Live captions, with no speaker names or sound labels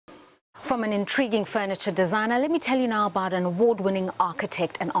From an intriguing furniture designer, let me tell you now about an award-winning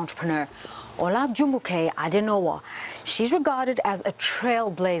architect and entrepreneur, Olajumoke Adenowo. She's regarded as a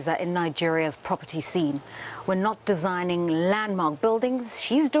trailblazer in Nigeria's property scene. When not designing landmark buildings,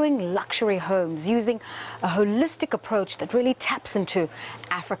 she's doing luxury homes using a holistic approach that really taps into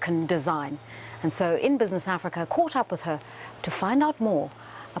African design. And so In Business Africa caught up with her to find out more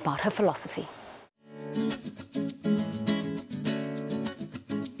about her philosophy.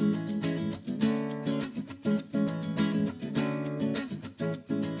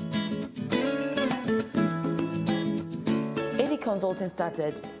 Consulting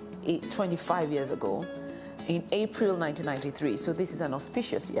started 25 years ago in April 1993. So this is an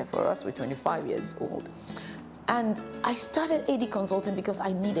auspicious year for us. We're 25 years old. And I started AD Consulting because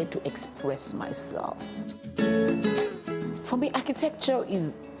I needed to express myself. For me, architecture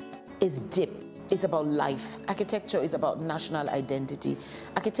is deep. It's about life. Architecture is about national identity.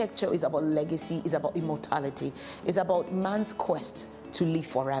 Architecture is about legacy. It's about immortality. It's about man's quest to live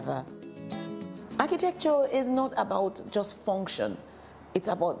forever. Architecture is not about just function. It's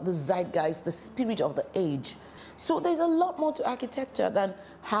about the zeitgeist, the spirit of the age. So there's a lot more to architecture than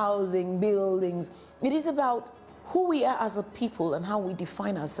housing, buildings. It is about who we are as a people and how we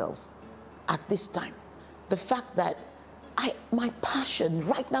define ourselves at this time. The fact that my passion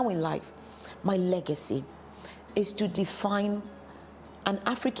right now in life, my legacy, is to define an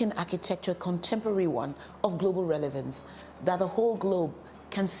African architecture, contemporary one, of global relevance, that the whole globe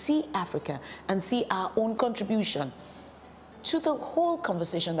can see Africa and see our own contribution to the whole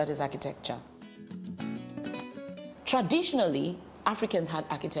conversation that is architecture. Traditionally, Africans had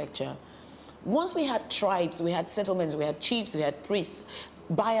architecture. Once we had tribes, we had settlements, we had chiefs, we had priests.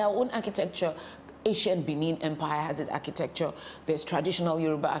 By our own architecture, ancient Benin Empire has its architecture. There's traditional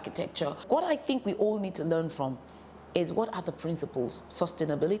Yoruba architecture. What I think we all need to learn from is what are the principles?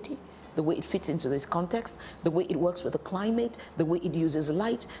 Sustainability, the way it fits into this context, the way it works with the climate, the way it uses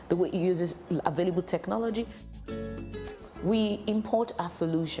light, the way it uses available technology. We import our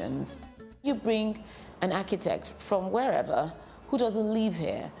solutions. You bring an architect from wherever who doesn't live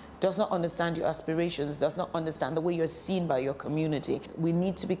here, does not understand your aspirations, does not understand the way you're seen by your community. We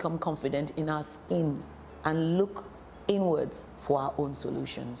need to become confident in our skin and look inwards for our own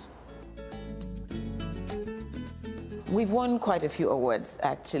solutions. We've won quite a few awards,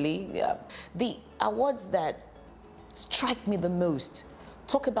 actually. Yeah. The awards that strike me the most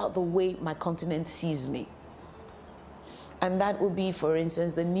talk about the way my continent sees me. And that will be, for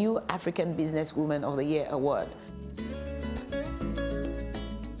instance, the New African Businesswoman of the Year award.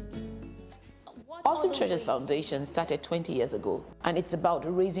 Awesome Treasures Foundation started 20 years ago, and it's about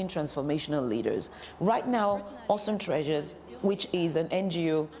raising transformational leaders. Right now, Awesome Treasures, which is an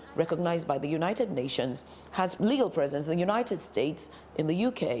NGO recognized by the United Nations, has legal presence in the United States, in the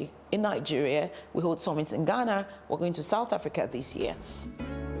UK, in Nigeria. We hold summits in Ghana. We're going to South Africa this year.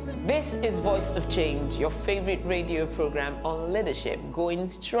 This is Voice of Change, your favorite radio program on leadership, going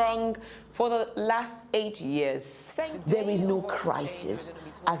strong for the last 8 years. There is no crisis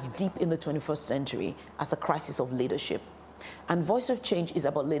as deep in the 21st century as a crisis of leadership. And Voice of Change is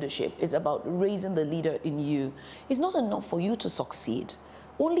about leadership. It's about raising the leader in you. It's not enough for you to succeed.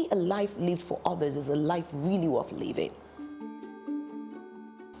 Only a life lived for others is a life really worth living.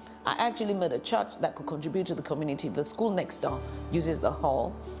 I actually made a church that could contribute to the community. The school next door uses the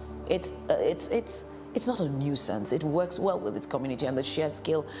hall. It's not a nuisance. It works well with its community, and the sheer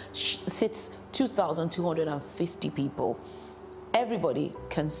scale sits 2,250 people. Everybody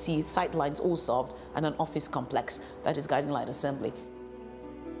can see sight lines all solved and an office complex that is Guiding Light Assembly.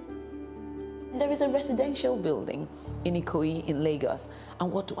 There is a residential building in Ikoyi in Lagos.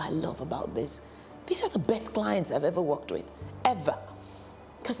 And what do I love about this? These are the best clients I've ever worked with, ever.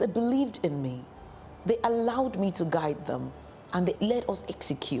 Because they believed in me. They allowed me to guide them, and they let us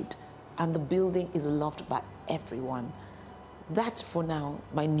execute. And the building is loved by everyone. That's, for now,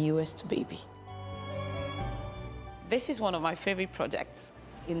 my newest baby. This is one of my favorite projects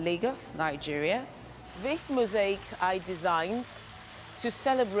in Lagos, Nigeria. This mosaic I designed to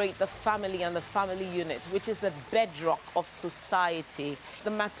celebrate the family and the family unit, which is the bedrock of society.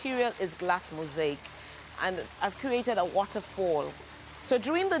 The material is glass mosaic, and I've created a waterfall. So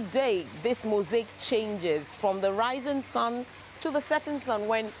during the day, this mosaic changes from the rising sun to the setting sun,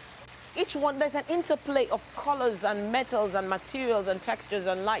 when each one, there's an interplay of colors and metals and materials and textures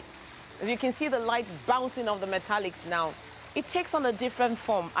and light. As you can see the light bouncing off the metallics now. It takes on a different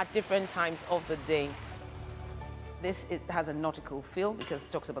form at different times of the day. It has a nautical feel because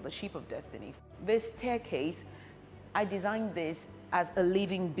it talks about the ship of destiny. This staircase, I designed this as a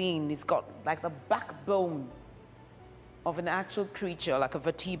living being. It's got like the backbone of an actual creature, like a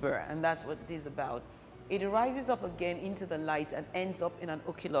vertebra, and that's what it is about. It rises up again into the light and ends up in an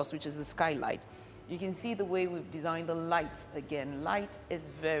oculus, which is the skylight. You can see the way we've designed the lights again. Light is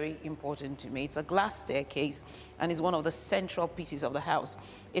very important to me. It's a glass staircase and is one of the central pieces of the house.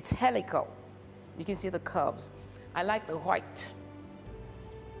 It's helical. You can see the curves. I like the white.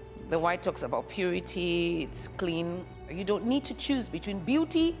 The white talks about purity, it's clean. You don't need to choose between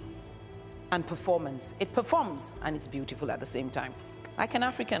beauty and performance. It performs and it's beautiful at the same time. Like an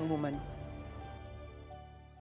African woman.